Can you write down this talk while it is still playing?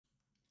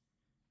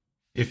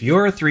If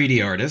you're a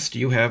 3D artist,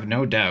 you have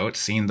no doubt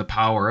seen the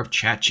power of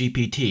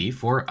ChatGPT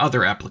for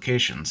other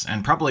applications,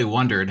 and probably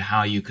wondered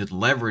how you could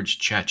leverage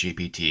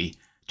ChatGPT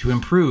to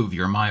improve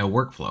your Maya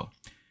workflow.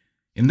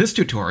 In this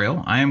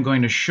tutorial, I am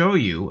going to show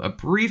you a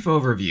brief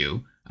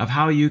overview of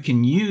how you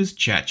can use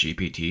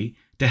ChatGPT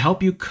to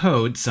help you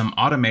code some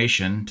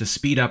automation to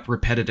speed up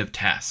repetitive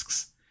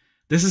tasks.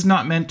 This is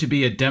not meant to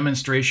be a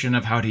demonstration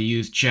of how to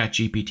use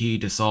ChatGPT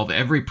to solve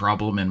every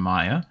problem in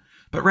Maya,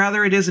 but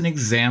rather it is an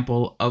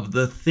example of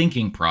the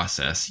thinking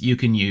process you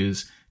can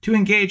use to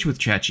engage with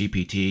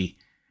ChatGPT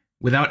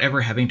without ever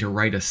having to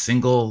write a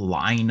single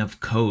line of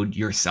code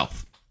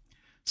yourself.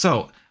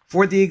 So,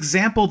 for the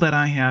example that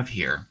I have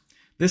here,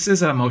 this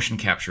is a motion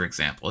capture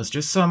example. It's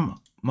just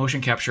some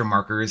motion capture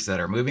markers that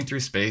are moving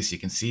through space. You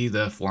can see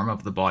the form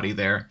of the body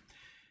there.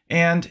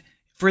 And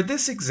for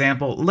this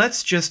example,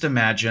 let's just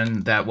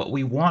imagine that what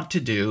we want to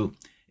do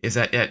is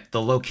that at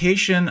the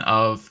location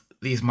of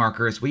these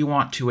markers, we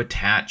want to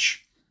attach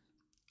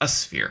a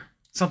sphere,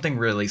 something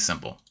really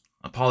simple,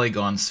 a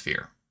polygon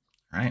sphere,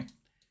 right?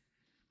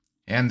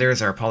 And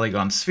there's our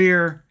polygon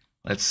sphere.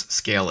 Let's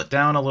scale it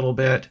down a little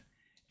bit.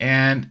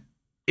 And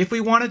if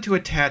we wanted to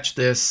attach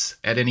this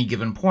at any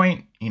given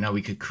point,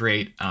 we could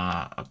create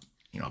a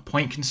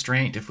point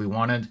constraint if we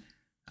wanted.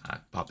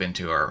 Pop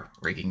into our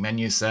rigging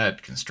menu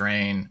set,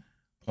 constrain,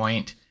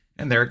 point,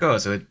 and there it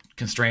goes. So it would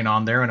constrain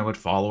on there and it would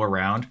follow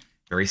around.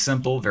 Very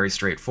simple, very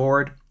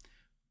straightforward.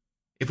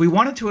 If we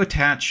wanted to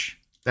attach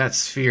that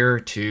sphere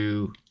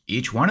to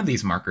each one of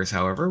these markers,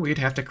 however, we'd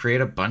have to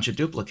create a bunch of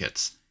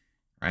duplicates,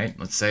 right?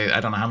 Let's say,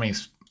 I don't know how many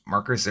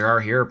markers there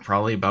are here,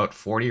 probably about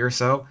 40 or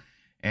so.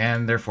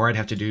 And therefore I'd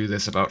have to do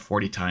this about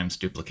 40 times,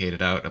 duplicate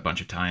it out a bunch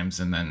of times,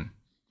 and then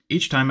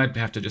each time I'd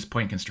have to just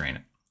point constrain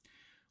it.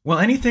 Well,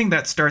 anything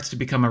that starts to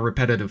become a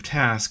repetitive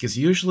task is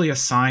usually a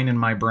sign in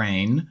my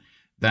brain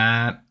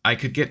that I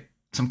could get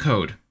some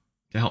code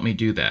to help me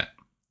do that.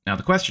 Now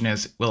the question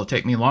is, will it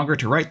take me longer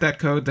to write that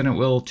code than it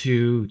will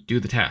to do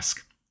the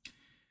task?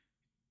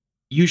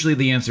 Usually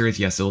the answer is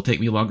yes, it will take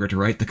me longer to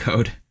write the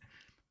code.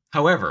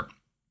 However,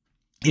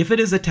 if it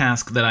is a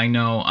task that I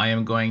know I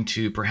am going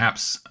to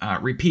perhaps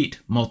repeat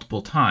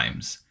multiple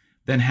times,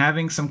 then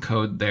having some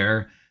code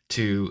there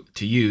to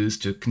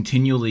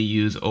continually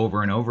use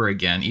over and over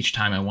again each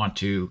time I want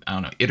to,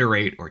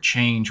 iterate or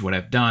change what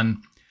I've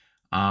done,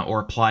 or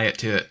apply it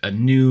to a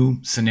new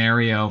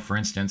scenario, for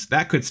instance,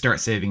 that could start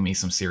saving me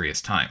some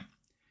serious time.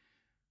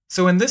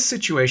 So in this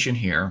situation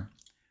here,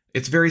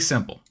 it's very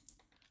simple.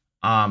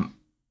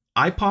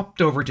 I popped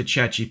over to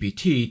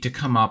ChatGPT to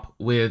come up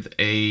with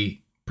a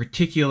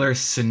particular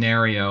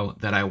scenario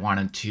that I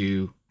wanted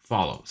to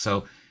follow.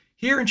 So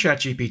here in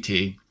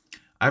ChatGPT,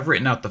 I've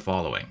written out the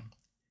following.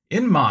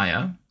 In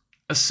Maya,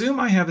 assume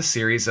I have a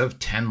series of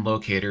 10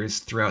 locators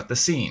throughout the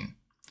scene.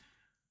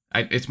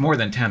 It's more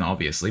than 10,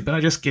 obviously, but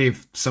I just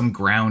gave some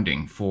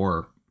grounding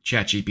for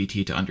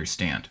ChatGPT to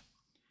understand.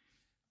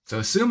 So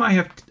assume I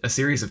have a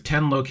series of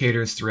 10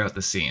 locators throughout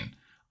the scene.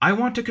 I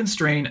want to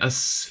constrain a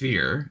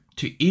sphere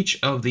to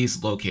each of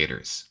these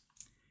locators.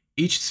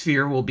 Each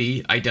sphere will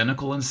be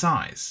identical in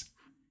size.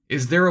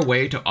 Is there a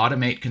way to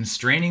automate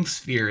constraining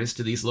spheres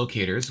to these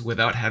locators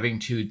without having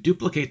to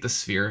duplicate the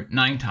sphere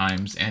 9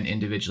 times and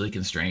individually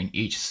constrain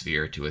each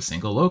sphere to a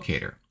single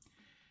locator?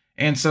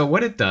 And so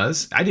what it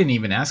does, I didn't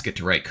even ask it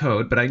to write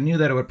code, but I knew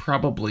that it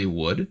probably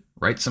would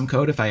write some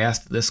code if I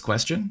asked this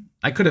question.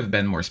 I could have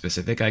been more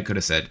specific. I could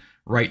have said,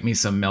 write me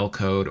some Mel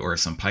code or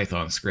some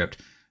Python script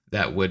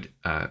that would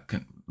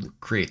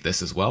create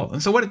this as well.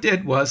 And so what it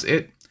did was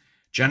it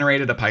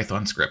generated a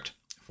Python script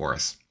for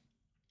us.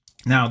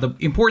 Now, the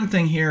important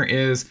thing here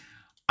is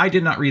I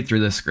did not read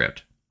through this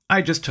script.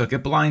 I just took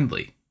it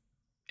blindly.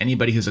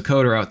 Anybody who's a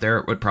coder out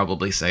there would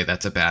probably say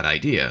that's a bad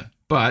idea.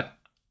 But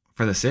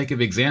for the sake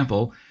of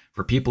example,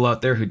 for people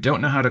out there who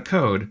don't know how to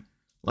code,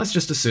 let's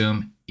just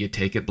assume you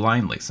take it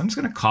blindly. So I'm just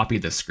going to copy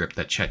this script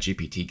that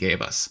ChatGPT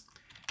gave us.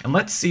 And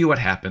let's see what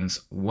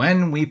happens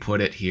when we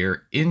put it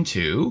here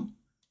into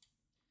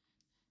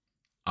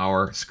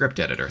our script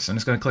editor. So I'm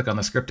just going to click on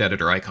the script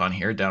editor icon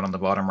here down on the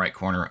bottom right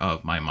corner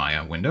of my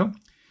Maya window.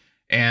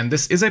 And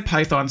this is a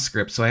Python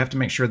script, so I have to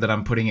make sure that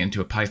I'm putting it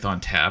into a Python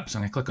tab. So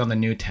I'm going to click on the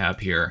new tab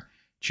here,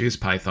 choose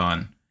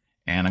Python,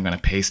 and I'm going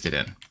to paste it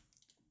in.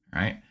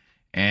 All right.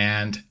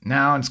 And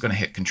now I'm just going to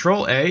hit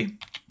Control A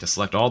to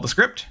select all the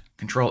script,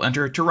 Control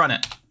Enter to run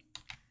it.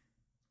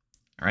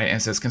 All right. And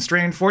it says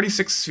constrain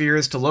 46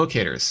 spheres to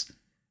locators.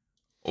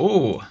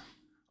 Oh,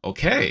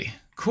 okay,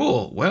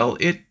 cool. Well,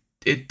 it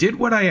did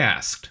what I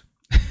asked.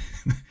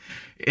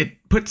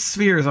 It put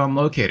spheres on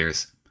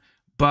locators,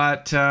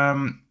 but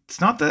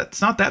it's not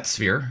that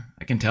sphere.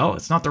 I can tell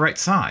it's not the right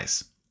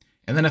size.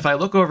 And then if I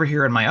look over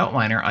here in my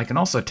outliner, I can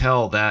also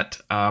tell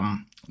that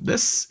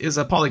this is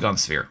a polygon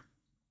sphere.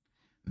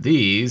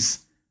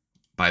 These,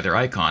 by their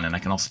icon, and I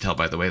can also tell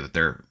by the way that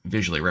they're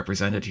visually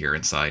represented here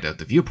inside of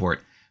the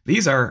viewport,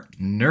 these are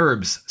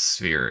NURBS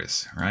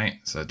spheres, right?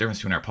 So the difference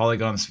between our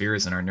polygon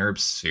spheres and our NURBS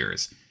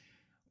spheres.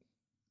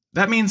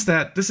 That means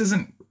that this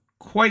isn't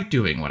quite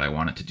doing what I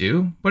want it to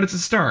do, but it's a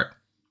start.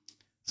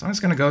 So I'm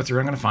just going to go through,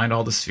 I'm going to find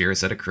all the spheres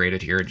that I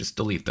created here and just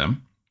delete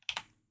them.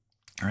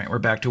 All right, we're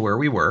back to where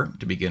we were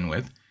to begin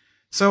with.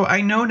 So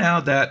I know now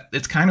that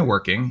it's kind of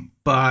working,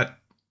 but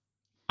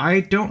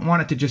I don't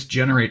want it to just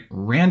generate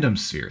random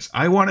spheres.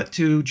 I want it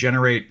to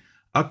generate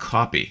a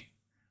copy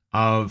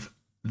of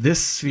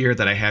this sphere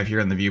that I have here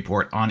in the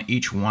viewport on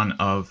each one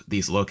of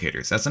these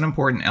locators. That's an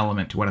important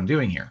element to what I'm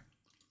doing here.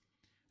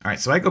 All right,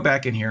 so I go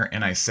back in here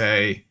and I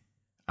say,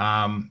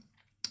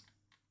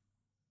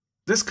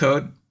 this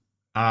code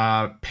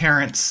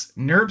parents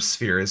NURB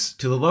spheres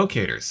to the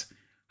locators.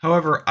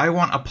 However, I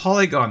want a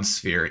polygon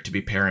sphere to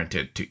be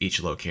parented to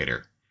each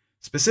locator.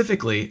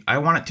 Specifically, I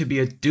want it to be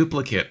a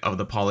duplicate of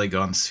the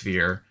polygon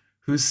sphere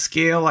whose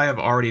scale I have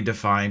already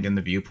defined in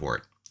the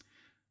viewport.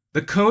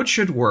 The code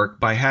should work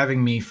by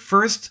having me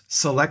first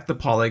select the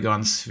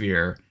polygon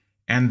sphere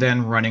and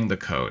then running the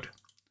code.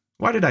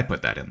 Why did I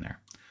put that in there?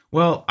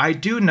 Well, I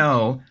do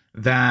know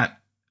that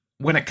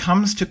when it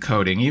comes to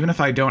coding, even if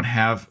I don't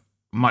have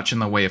much in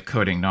the way of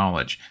coding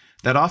knowledge,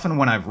 that often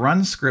when I've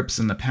run scripts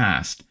in the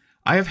past,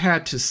 I have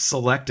had to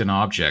select an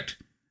object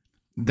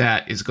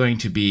that is going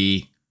to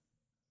be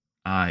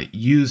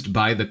used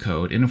by the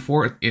code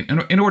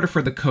in order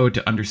for the code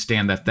to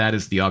understand that that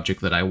is the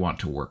object that I want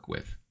to work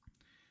with.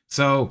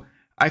 So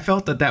I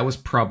felt that that was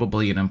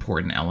probably an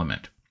important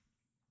element.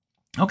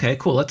 Okay,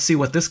 cool. Let's see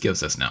what this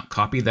gives us now.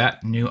 Copy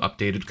that new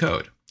updated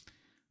code.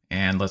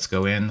 And let's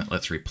go in.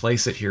 Let's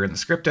replace it here in the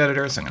script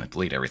editor. So I'm going to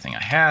delete everything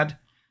I had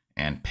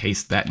and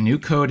paste that new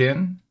code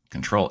in.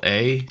 Control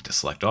A to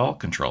select all.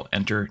 Control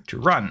Enter to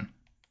run.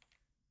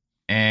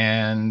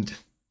 And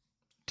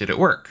did it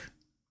work?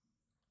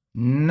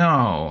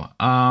 No.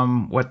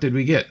 What did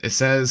we get? It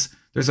says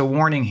there's a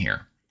warning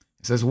here.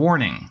 It says,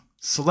 warning,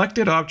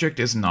 selected object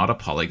is not a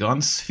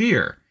polygon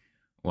sphere.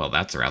 Well,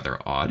 that's rather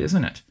odd,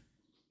 isn't it?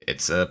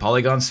 It's a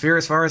polygon sphere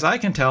as far as I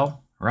can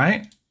tell,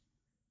 right? That's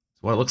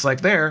what it looks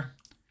like there.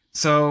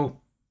 So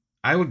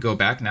I would go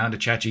back now to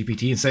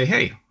ChatGPT and say,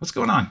 hey, what's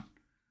going on?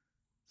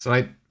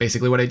 So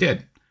basically what I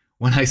did,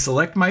 when I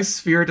select my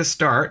sphere to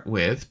start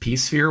with,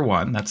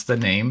 pSphere1, that's the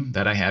name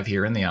that I have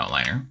here in the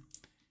outliner,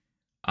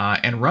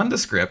 and run the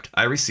script,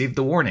 I received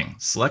the warning,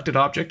 selected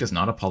object is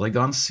not a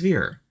polygon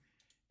sphere.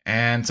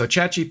 And so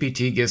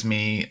ChatGPT gives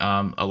me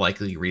a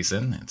likely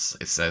reason.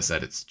 It says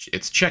that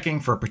it's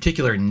checking for a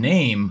particular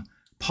name,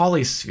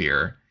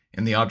 polysphere,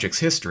 in the object's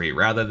history,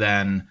 rather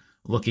than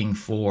looking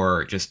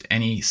for just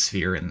any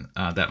sphere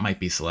that might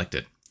be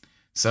selected.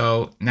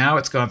 So now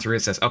it's gone through,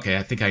 it says, okay,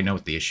 I think I know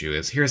what the issue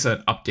is. Here's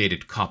an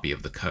updated copy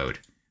of the code.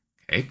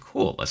 Okay,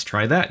 cool, let's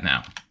try that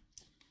now.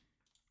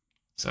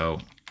 So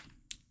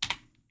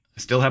I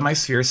still have my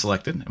sphere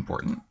selected,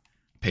 important.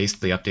 Paste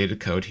the updated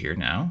code here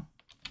now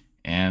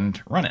and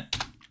run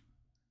it.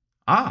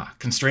 Ah,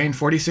 constrain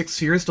 46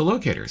 spheres to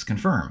locators,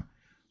 confirm.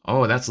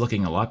 Oh, that's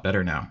looking a lot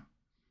better now.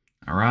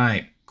 All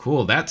right,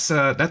 cool, that's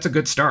a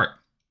good start.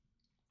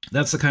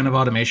 That's the kind of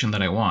automation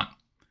that I want.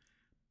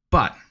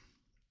 But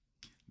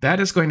that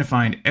is going to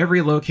find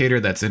every locator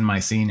that's in my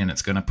scene, and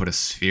it's going to put a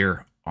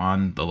sphere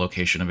on the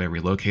location of every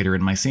locator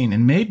in my scene.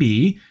 And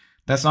maybe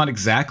that's not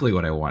exactly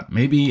what I want.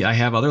 Maybe I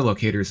have other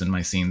locators in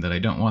my scene that I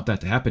don't want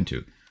that to happen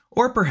to.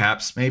 Or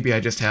perhaps maybe I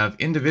just have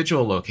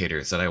individual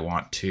locators that I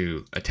want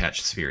to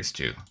attach spheres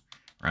to,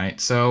 right?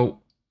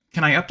 So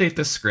can I update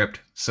this script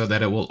so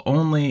that it will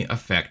only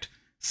affect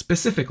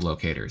specific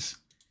locators?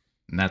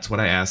 And that's what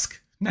I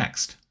ask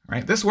next,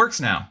 right? This works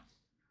now.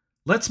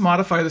 Let's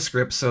modify the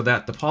script so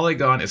that the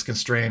polygon is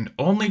constrained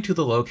only to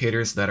the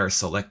locators that are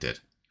selected.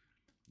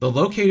 The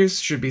locators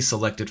should be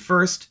selected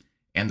first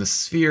and the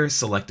sphere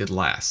selected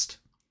last.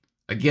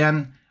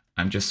 Again,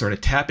 I'm just sort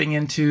of tapping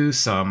into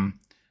some,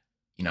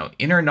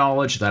 inner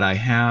knowledge that I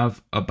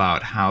have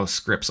about how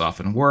scripts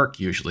often work.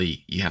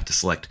 Usually you have to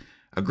select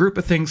a group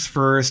of things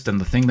first and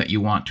the thing that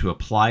you want to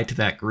apply to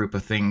that group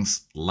of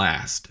things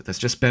last. That's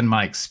just been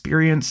my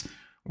experience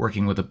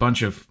working with a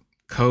bunch of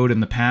code in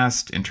the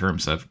past in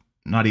terms of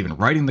not even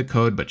writing the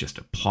code, but just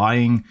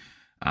applying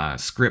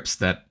scripts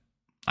that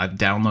I've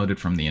downloaded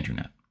from the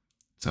internet.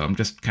 So I'm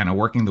just kind of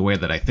working the way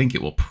that I think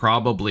it will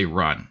probably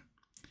run.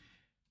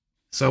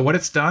 So what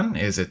it's done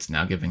is it's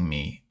now giving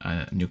me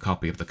a new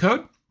copy of the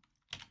code.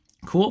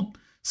 Cool.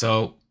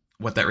 So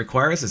what that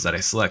requires is that I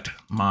select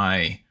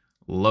my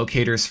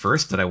locators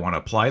first that I want to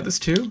apply this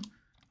to.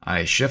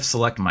 I shift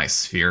select my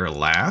sphere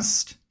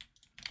last,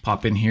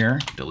 pop in here,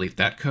 delete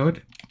that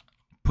code,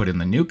 put in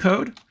the new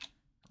code,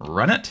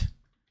 run it.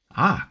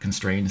 Ah,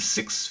 constrain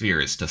 6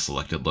 spheres to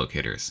selected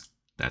locators.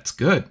 That's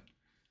good.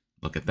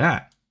 Look at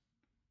that.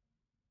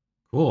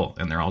 Cool,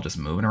 and they're all just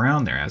moving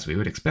around there as we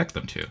would expect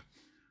them to.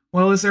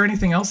 Well, is there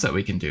anything else that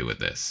we can do with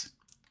this?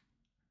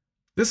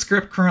 This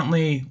script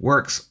currently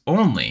works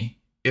only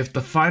if the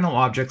final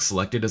object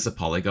selected is a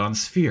polygon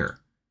sphere.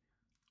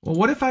 Well,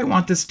 what if I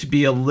want this to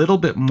be a little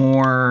bit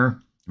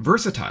more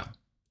versatile?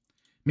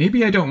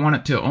 Maybe I don't want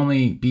it to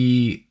only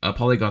be a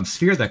polygon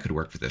sphere that could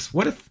work for this.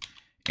 What if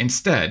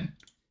instead,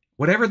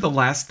 whatever the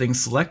last thing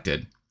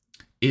selected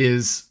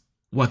is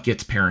what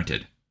gets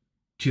parented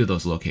to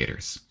those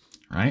locators,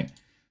 right?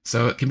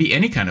 So it can be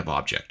any kind of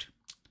object.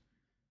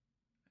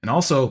 And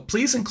also,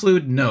 please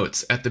include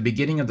notes at the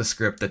beginning of the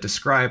script that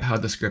describe how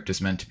the script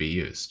is meant to be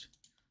used.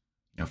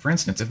 For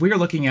instance, if we are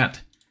looking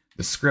at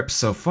the scripts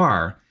so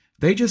far,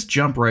 they just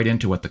jump right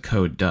into what the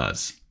code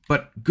does.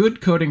 But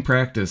good coding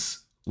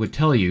practice would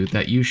tell you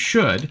that you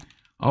should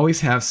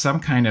always have some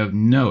kind of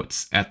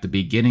notes at the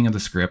beginning of the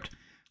script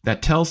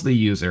that tells the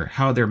user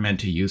how they're meant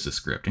to use the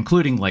script,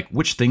 including like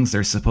which things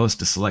they're supposed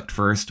to select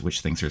first,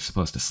 which things they're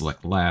supposed to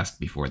select last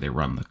before they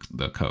run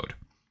the code.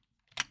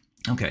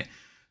 Okay,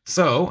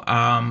 so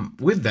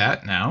with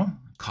that now,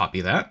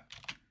 copy that,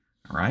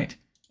 all right?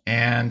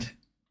 And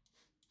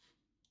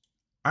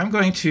I'm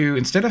going to,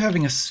 instead of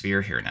having a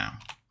sphere here now,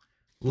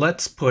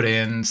 let's put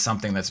in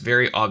something that's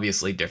very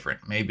obviously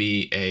different,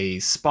 maybe a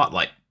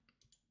spotlight.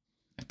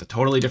 It's a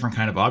totally different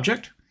kind of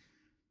object.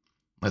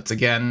 Let's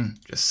again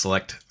just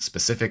select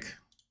specific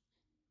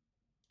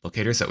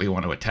locators that we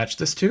want to attach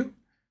this to.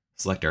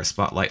 Select our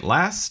spotlight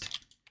last,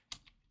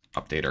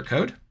 update our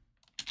code,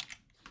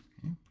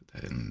 put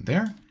that in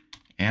there,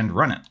 and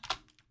run it.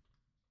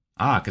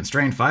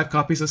 Constrain 5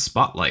 copies of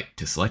spotlight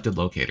to selected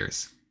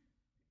locators.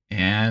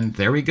 And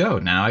there we go.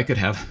 Now I could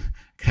have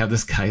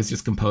this guy is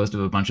just composed of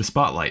a bunch of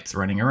spotlights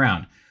running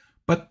around.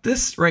 But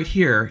this right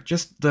here,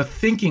 just the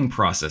thinking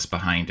process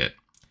behind it,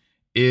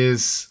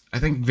 is, I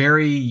think,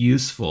 very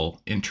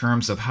useful in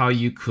terms of how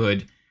you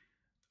could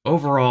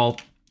overall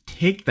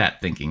take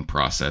that thinking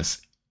process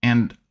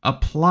and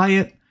apply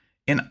it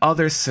in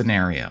other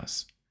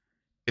scenarios.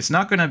 It's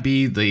not going to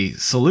be the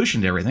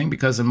solution to everything,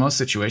 because in most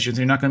situations,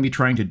 you're not going to be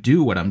trying to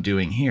do what I'm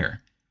doing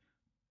here.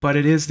 But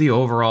it is the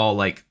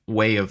overall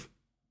way of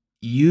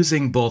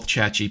using both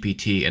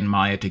ChatGPT and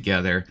Maya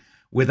together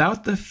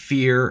without the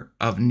fear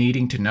of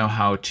needing to know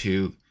how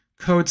to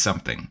code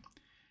something.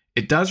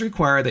 It does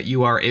require that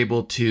you are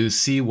able to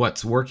see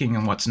what's working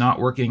and what's not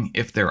working.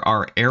 If there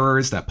are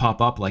errors that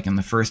pop up, like in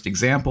the first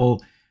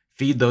example,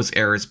 feed those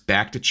errors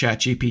back to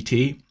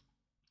ChatGPT.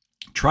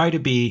 Try to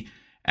be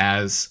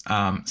as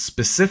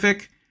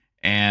specific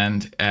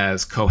and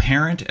as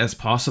coherent as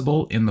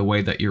possible in the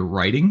way that you're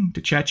writing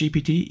to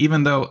ChatGPT,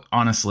 even though,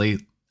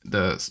 honestly,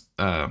 the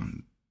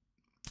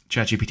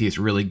ChatGPT is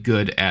really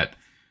good at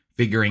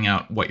figuring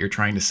out what you're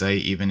trying to say,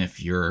 even if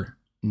you're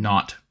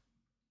not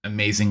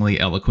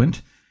amazingly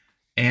eloquent.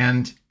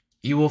 And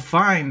you will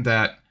find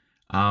that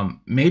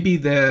maybe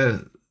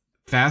the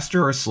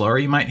faster or slower,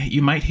 you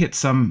might hit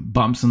some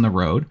bumps in the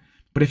road.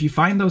 But if you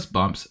find those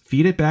bumps,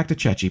 feed it back to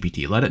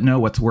ChatGPT. Let it know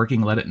what's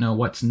working. Let it know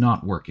what's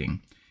not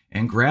working.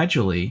 And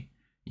gradually,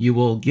 you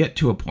will get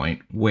to a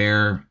point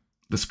where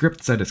the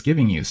scripts that it's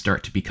giving you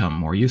start to become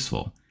more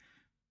useful.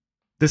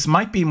 This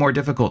might be more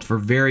difficult for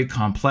very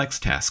complex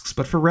tasks,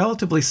 but for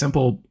relatively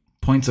simple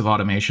points of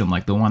automation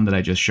like the one that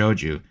I just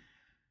showed you,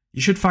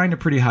 you should find a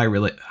pretty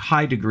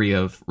high degree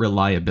of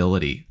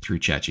reliability through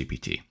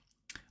ChatGPT.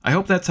 I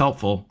hope that's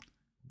helpful.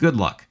 Good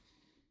luck.